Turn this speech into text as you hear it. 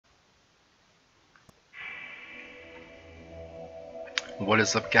What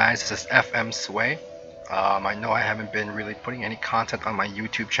is up, guys? This is KOFXIII. I know I haven't been really putting any content on my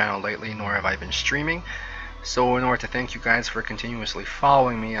YouTube channel lately, nor have I been streaming. So in order to thank you guys for continuously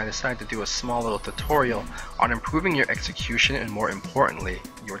following me, I decided to do a small little tutorial on improving your execution and, more importantly,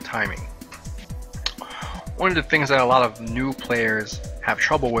 your timing. One of the things that a lot of new players have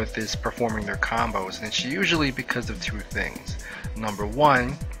trouble with is performing their combos, and it's usually because of two things. Number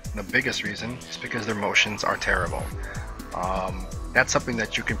one, the biggest reason, is because their motions are terrible. That's something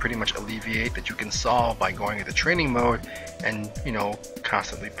that you can pretty much alleviate, that you can solve by going into training mode and,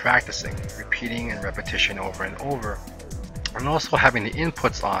 constantly practicing, repeating and repetition over and over, and also having the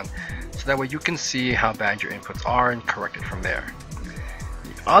inputs on so that way you can see how bad your inputs are and correct it from there.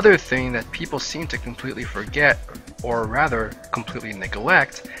 The other thing that people seem to completely forget, or rather completely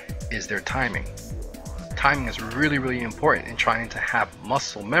neglect, is their timing. Timing is really important in trying to have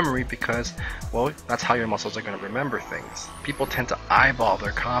muscle memory because, well, that's how your muscles are going to remember things. People tend to eyeball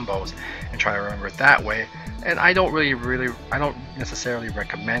their combos and try to remember it that way, and I don't necessarily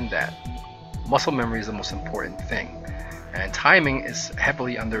recommend that. Muscle memory is the most important thing, and timing is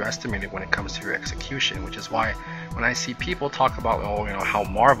heavily underestimated when it comes to your execution, which is why when I see people talk about, how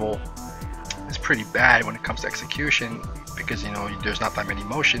Marvel is pretty bad when it comes to execution because there's not that many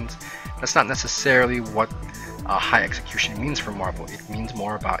motions. That's not necessarily what high execution means for Marvel. It means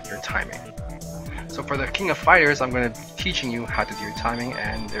more about your timing. So for the King of Fighters, I'm going to be teaching you how to do your timing,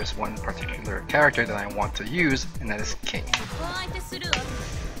 and there's one particular character that I want to use, and that is King.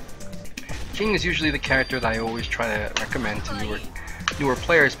 King is usually the character that I always try to recommend to newer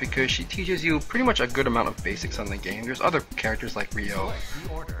players because she teaches you pretty much a good amount of basics on the game. There's other characters like Rio,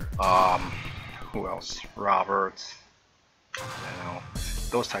 who else? Roberts,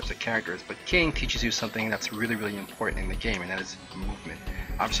 those types of characters, but King teaches you something that's really important in the game, and that is movement.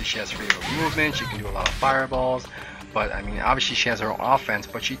 Obviously she has freedom of movement, she can do a lot of fireballs, but obviously she has her own offense,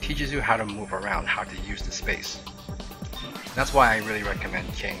 but she teaches you how to move around, how to use the space. That's why I really recommend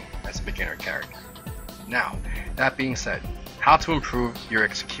King as a beginner character. Now, that being said, how to improve your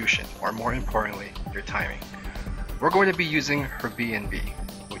execution, or more importantly, your timing. We're going to be using her B&B,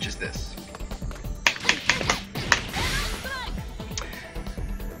 which is this.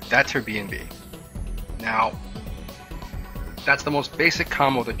 That's her B&B. Now, that's the most basic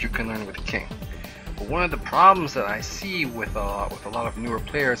combo that you can learn with King. But one of the problems that I see with a lot of newer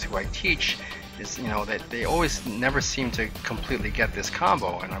players who I teach is, that they always never seem to completely get this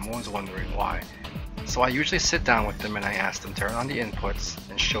combo, and I'm always wondering why. So I usually sit down with them and I ask them to turn on the inputs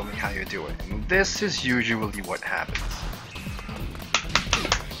and show me how you do it. And this is usually what happens.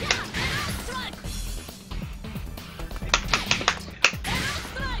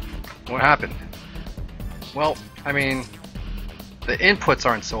 What happened? Well, the inputs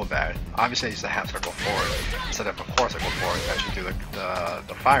aren't so bad. Obviously I use the half circle forward instead of a core circle forward to actually do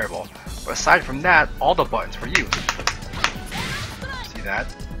the fireball. But aside from that, all the buttons were used. See that?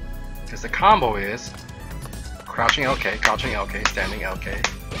 Because the combo is crouching LK, standing LK,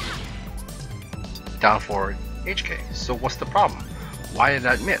 down forward HK. So what's the problem? Why did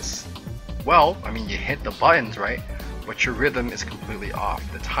that miss? Well, you hit the buttons right, but your rhythm is completely off.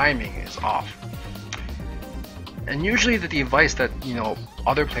 The timing is off. And usually the advice that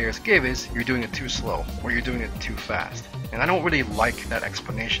other players give is you're doing it too slow or you're doing it too fast. And I don't really like that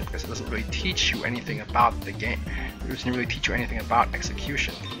explanation because it doesn't really teach you anything about the game. It doesn't really teach you anything about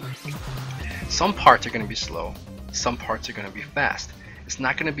execution. Some parts are going to be slow, some parts are going to be fast. It's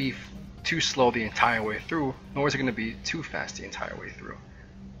not going to be too slow the entire way through, nor is it going to be too fast the entire way through.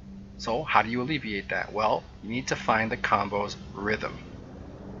 So how do you alleviate that? Well, you need to find the combo's rhythm.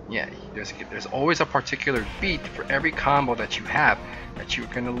 Yeah, there's always a particular beat for every combo that you have that you're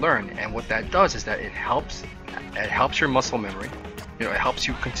going to learn, and what that does is that it helps your muscle memory. It helps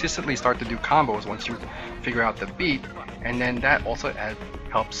you consistently start to do combos once you figure out the beat, and then that also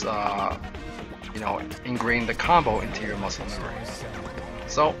helps ingrain the combo into your muscle memory.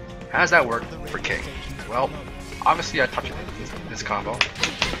 So how does that work for King? Well, obviously I touched this combo.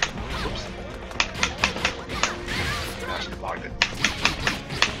 Oops. I actually logged it.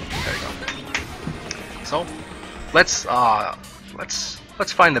 There you go. So let's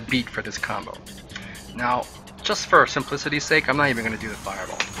find the beat for this combo. Now, just for simplicity's sake, I'm not even going to do the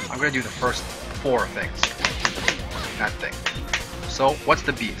fireball. I'm going to do the first four things. That thing. So what's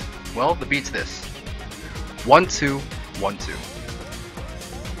the beat? Well, the beat's this. 1 2 1 2.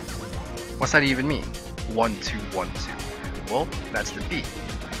 What's that even mean? 1 2 1 2. Well, that's the beat.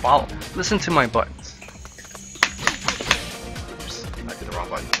 Follow. Listen to my buttons. Oops, I did the wrong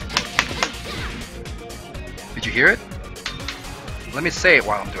button. Did you hear it? Let me say it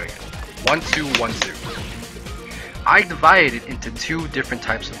while I'm doing it. 1 2 1 2. I divided it into two different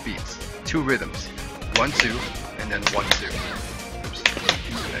types of beats, two rhythms, 1 2, and then 1 2. Oops.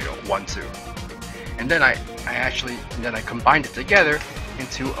 There you go, 1 2. And then I combined it together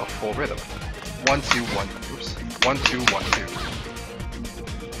into a full rhythm, 1 2 1. Oops, 1 2 1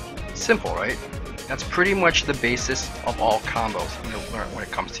 2. Simple, right? That's pretty much the basis of all combos you'll learn when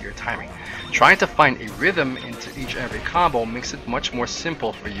it comes to your timing. Trying to find a rhythm into each and every combo makes it much more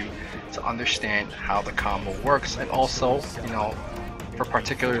simple for you to understand how the combo works, and also, for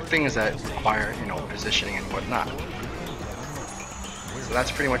particular things that require, positioning and whatnot. So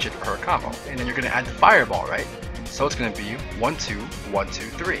that's pretty much it for her combo. And then you're going to add the fireball, right? So it's going to be 1 2 1 2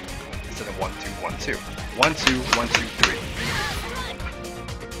 3 instead of 1 2 1 2. 1 2 1 2 3.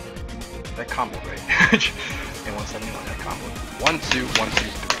 That combo, right? And 171, that combo. 1 2 1 2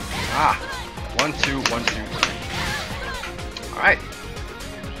 3. 1 2 1 2 3. Alright.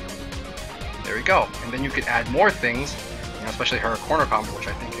 There we go. And then you could add more things, especially her corner combo, which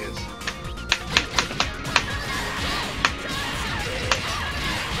I think is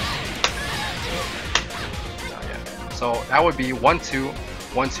so that would be 1 2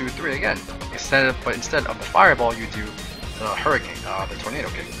 1 2 3 again. Instead of the fireball, you do the hurricane, the tornado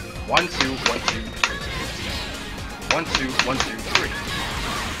kick. 1 2 1 2 3. 1 2 1 2 3.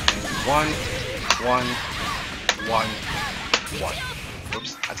 1 1 1 1.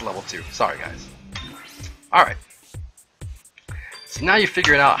 Oops, that's level 2. Sorry guys. Alright. So now you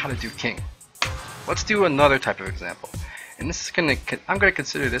figured out how to do king. Let's do another type of example. And this is I'm gonna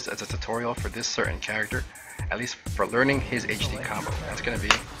consider this as a tutorial for this certain character, at least for learning his HD combo. That's gonna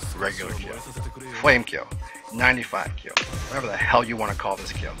be regular Kyo, flame Kyo, 95 Kyo, whatever the hell you want to call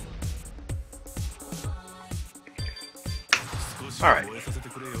this Kyo. Alright.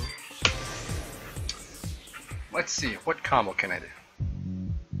 Let's see, what combo can I do?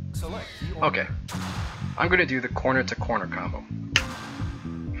 Okay, I'm going to do the corner to corner combo.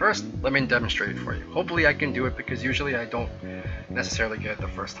 First, let me demonstrate it for you. Hopefully I can do it, because usually I don't necessarily get it the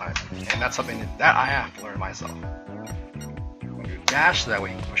first time. And that's something that I have to learn myself. I'm going to do dash, so that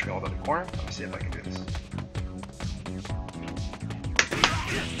way you can push me all the way to the corner. Let me see if I can do this.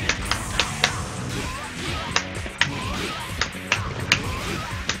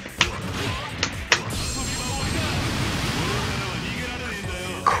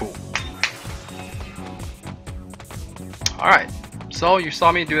 Alright, so you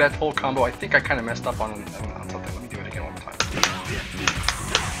saw me do that whole combo. I think I kind of messed up on something. Let me do it again one more time.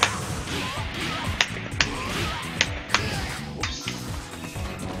 Oops.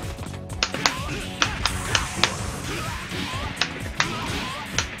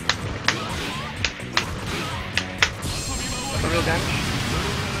 Is that the real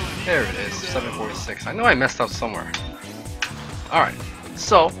damage? There it is, 746. I know I messed up somewhere. Alright,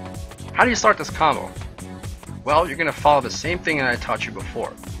 so how do you start this combo? Well, you're going to follow the same thing that I taught you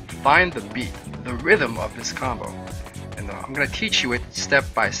before. Find the beat, the rhythm of this combo. And I'm going to teach you it step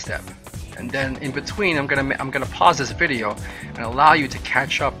by step. And then in between, I'm going to pause this video and allow you to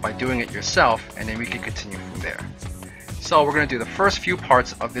catch up by doing it yourself, and then we can continue from there. So we're going to do the first few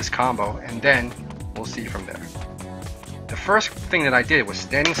parts of this combo, and then we'll see from there. The first thing that I did was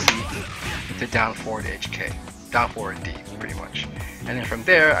standing C into down forward HK, down forward D, pretty much. And then from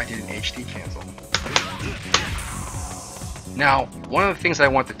there, I did an HD cancel. Now, one of the things I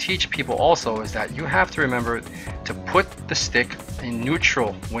want to teach people also is that you have to remember to put the stick in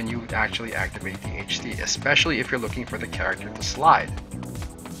neutral when you actually activate the HD, especially if you're looking for the character to slide.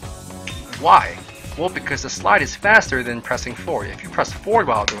 Why? Well, because the slide is faster than pressing forward. If you press forward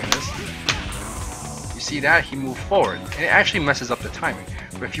while doing this, you see that he moved forward, and it actually messes up the timing.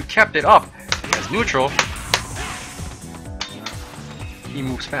 But if you kept it up as neutral, he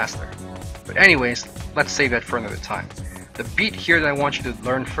moves faster. But anyways, let's save that for another time. The beat here that I want you to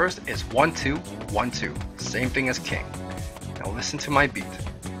learn first is 1 2 1 2. Same thing as king. Now listen to my beat.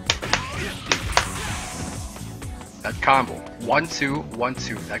 That combo, 1 2 1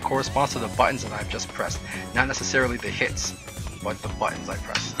 2, that corresponds to the buttons that I've just pressed. Not necessarily the hits, but the buttons I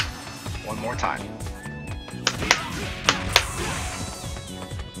pressed. One more time.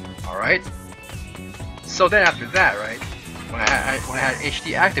 Alright? So then after that, right? When I had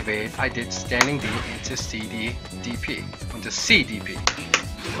HD activated, I did standing D into CD DP, into C DP.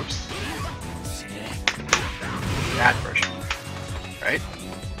 Whoops. That version, right?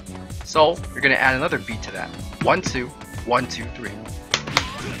 So you're gonna add another beat to that. 1 2 1 2 3.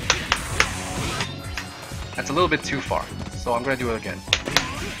 That's a little bit too far, so I'm gonna do it again.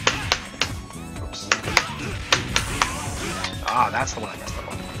 Oops. That's the one I messed up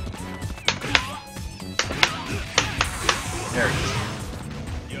on. There it is.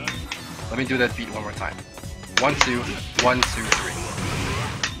 Let me do that beat one more time. 1, 2, 1, 2, 3.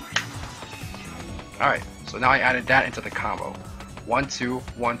 Alright, so now I added that into the combo. 1, 2,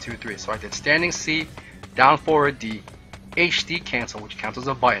 1, 2, 3. So I did standing C, down forward D, HD cancel, which counts as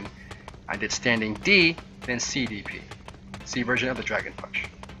a button. I did standing D, then CDP. C version of the Dragon Punch.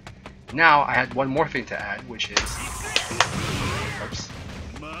 Now I had one more thing to add, which is, oops,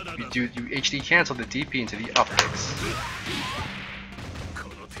 you HD cancel the DP into the up kicks.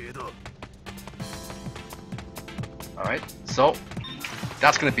 Alright, so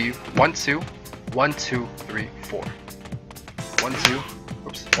that's going to be 1, 2, 1, 2, 3, 4. 1, 2,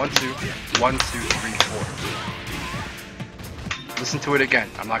 oops, 1, 2, 1, 2, 3, 4. Listen to it again.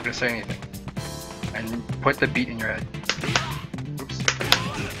 I'm not going to say anything. And put the beat in your head. Oops.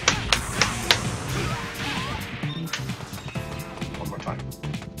 One more time.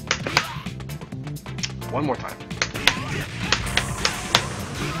 One more time.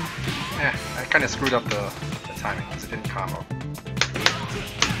 I kind of screwed up the timing because it didn't combo.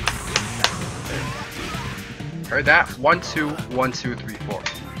 There. Heard that? 1, 2, 1, 2, 3, 4.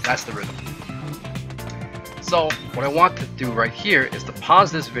 That's the rhythm. So what I want to do right here is to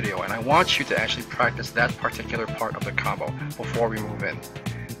pause this video, and I want you to actually practice that particular part of the combo before we move in.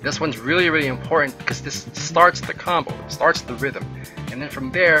 This one's really important because this starts the combo, it starts the rhythm, and then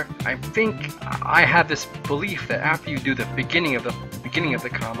from there I think I have this belief that after you do the beginning of the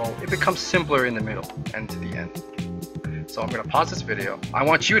combo, it becomes simpler in the middle and to the end. So I'm going to pause this video. I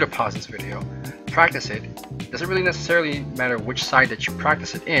want you to pause this video, practice it. Doesn't really necessarily matter which side that you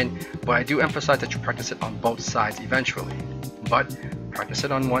practice it in, but I do emphasize that you practice it on both sides eventually. But practice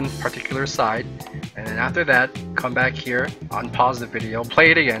it on one particular side, and then after that, come back here, unpause the video,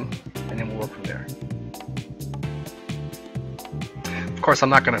 play it again, and then we'll work from there. Of course, I'm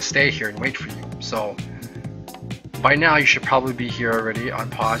not going to stay here and wait for you, so by now you should probably be here already,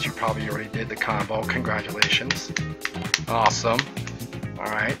 unpause. You probably already did the combo. Congratulations. Awesome.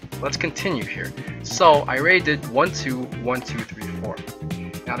 Alright, let's continue here. So I already did 1, 2, 1, 2, 3, 4.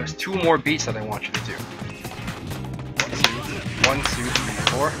 Now there's two more beats that I want you to do. 1, 2, 3,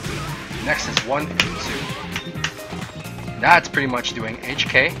 4. Next is 1, 2. That's pretty much doing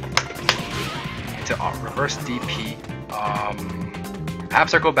HK into reverse DP, half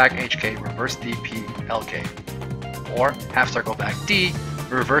circle back HK, reverse DP, LK. Or half circle back D,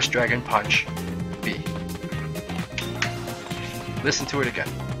 reverse Dragon Punch, B. Listen to it again.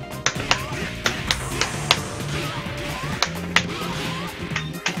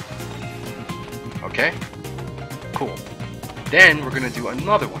 Okay? Cool. Then we're going to do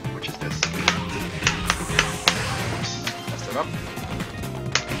another one, which is this. Oops, messed it up.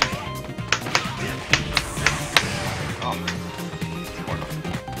 Oh.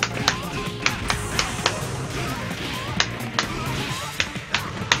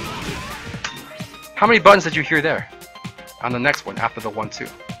 How many buttons did you hear there? On the next one, after the 1, 2.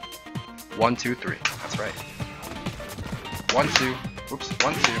 1, 2, 3. That's right. 1, 2. Oops.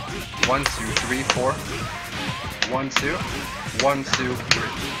 1, 2. 1, 2, 3, 4. 1, 2. 1, 2, 3.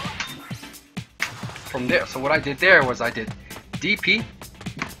 From there, so what I did there was I did DP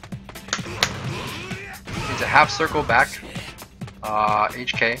into half circle back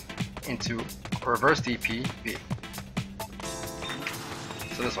HK into reverse DP B.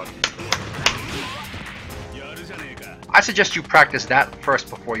 So this one. I suggest you practice that first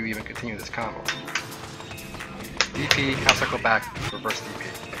before you even continue this combo. DP, half circle back, reverse DP.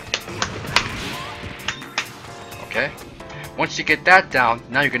 Okay? Once you get that down,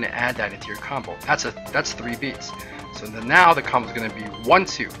 now you're going to add that into your combo. That's 3 beats. So now the combo is going to be 1,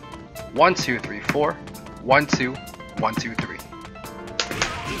 2, 1, 2, 3, 4, 1, 2, 1, 2, 3.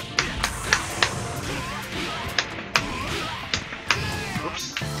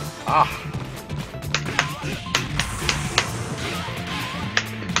 Oops. Ah.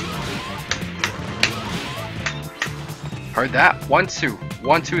 Heard that? 1, 2,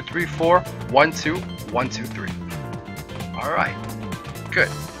 1, 2, 3, 4, 1, 2, 1, 2, 3. Alright, good.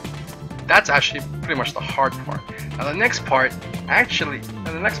 That's actually pretty much the hard part. Now the next part,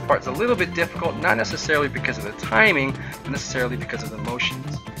 is a little bit difficult, not necessarily because of the timing, but necessarily because of the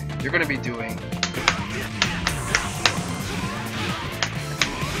motions. You're going to be doing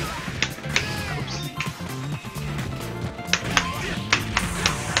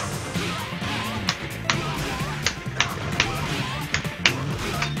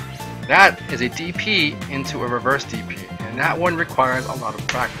that is a DP into a reverse DP, and that one requires a lot of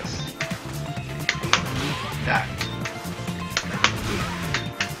practice.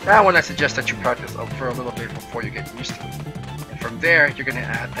 That one I suggest that you practice for a little bit before you get used to it. And from there, you're going to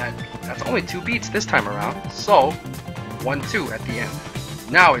add that beat. That's only 2 beats this time around, so 1, 2 at the end.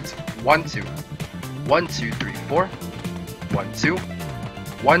 Now it's 1, 2, 1, 2, 3, 4. 1, 2.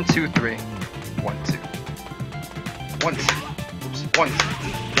 1, 2, 3. 1, 2. 1, 2. Oops. 1, 2.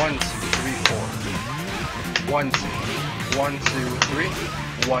 1, 2, 3, 4. 1, 2. 1, 2, 3.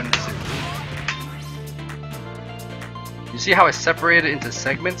 1, 2. You see how I separated it into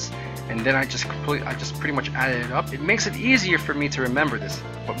segments, and then I just pretty much added it up. It makes it easier for me to remember this,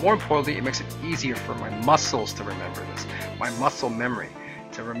 but more importantly, it makes it easier for my muscles to remember this, my muscle memory,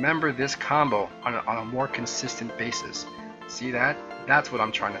 to remember this combo on a more consistent basis. See that? That's what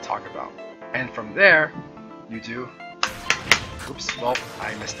I'm trying to talk about. And from there, you do, oops, well,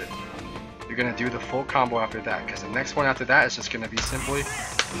 I missed it. You're gonna do the full combo after that, because the next one after that is just gonna be simply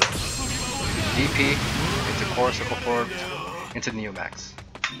DP into core circle forward into Neomax.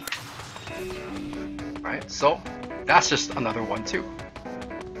 Alright, so that's just another 1, 2.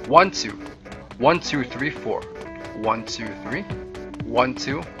 1, 2. 1, 2, 3, 4. 1, 2, 3. 1,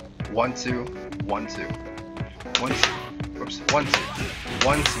 2. 1, 2. 1, 2. 1, 2. Oops. 1, 2.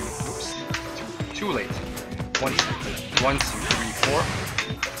 1, 2. Oops. Too late. 1, 2. 1, 2, 3, 4.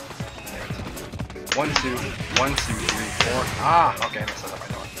 1, 2, 1, 2, 3, 4. Ah, okay, I messed that up, I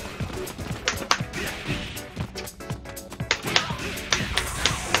know it.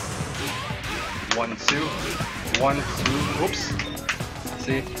 1, 2, 1, 2, oops.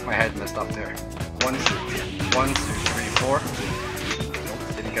 See, my head messed up there. 1, 2, 1, 2, 3, 4.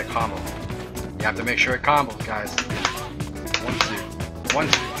 Nope, didn't get combo. You have to make sure it combos, guys. 1, 2, 1,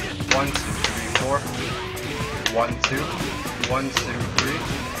 2, 1, 2, 3, 4. 1, 2, 1, 2, 3.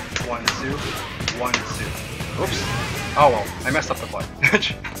 1, 2, 1, 2. Oops. Oh well, I messed up the button.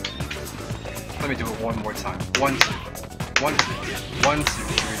 Let me do it one more time. 1, 2, 1, 2, 1, 2,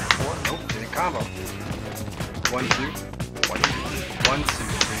 3, 4. Nope, didn't combo. 1, 2, 1, 2, 1, 2,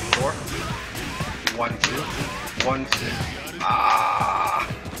 3, 4. 1, 2, 1, 2. Ah!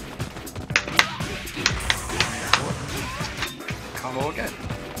 3, 4. Combo again.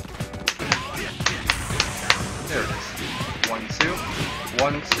 There it is. 1, 2,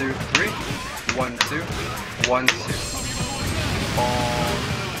 1, 2, 3. 1, 2, 1, 2.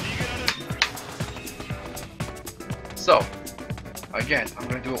 So, again, I'm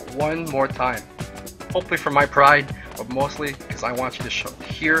going to do it one more time. Hopefully for my pride, but mostly because I want you to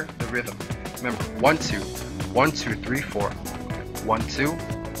hear the rhythm. Remember, 1, 2, 1, 2, 3, 4. 1, 2,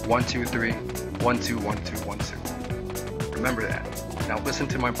 1, 2, 3. 1, 2, 1, 2, 1, 2. Remember that. Now listen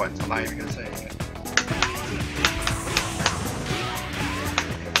to my buttons. I'm not even going to say anything.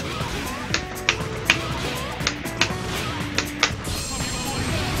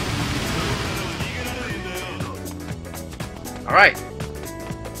 Alright,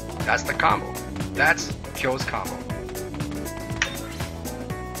 that's the combo. That's KO's combo.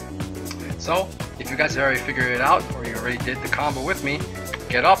 So, if you guys already figured it out, or you already did the combo with me,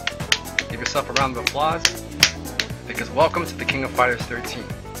 get up, give yourself a round of applause, because welcome to the King of Fighters 13.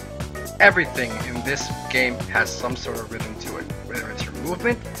 Everything in this game has some sort of rhythm to it, whether it's your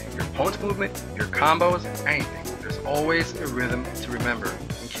movement, your opponent's movement, your combos, anything. There's always a rhythm to remember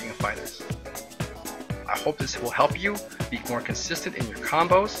in King of Fighters. I hope this will help you be more consistent in your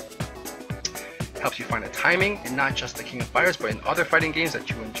combos, helps you find a timing in not just the King of Fighters but in other fighting games that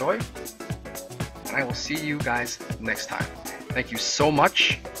you enjoy. And I will see you guys next time. Thank you so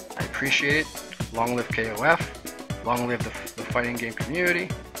much. I appreciate it. Long live KOF. Long live the fighting game community,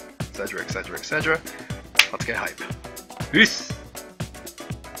 etc, etc, etc. Let's get hype. Peace!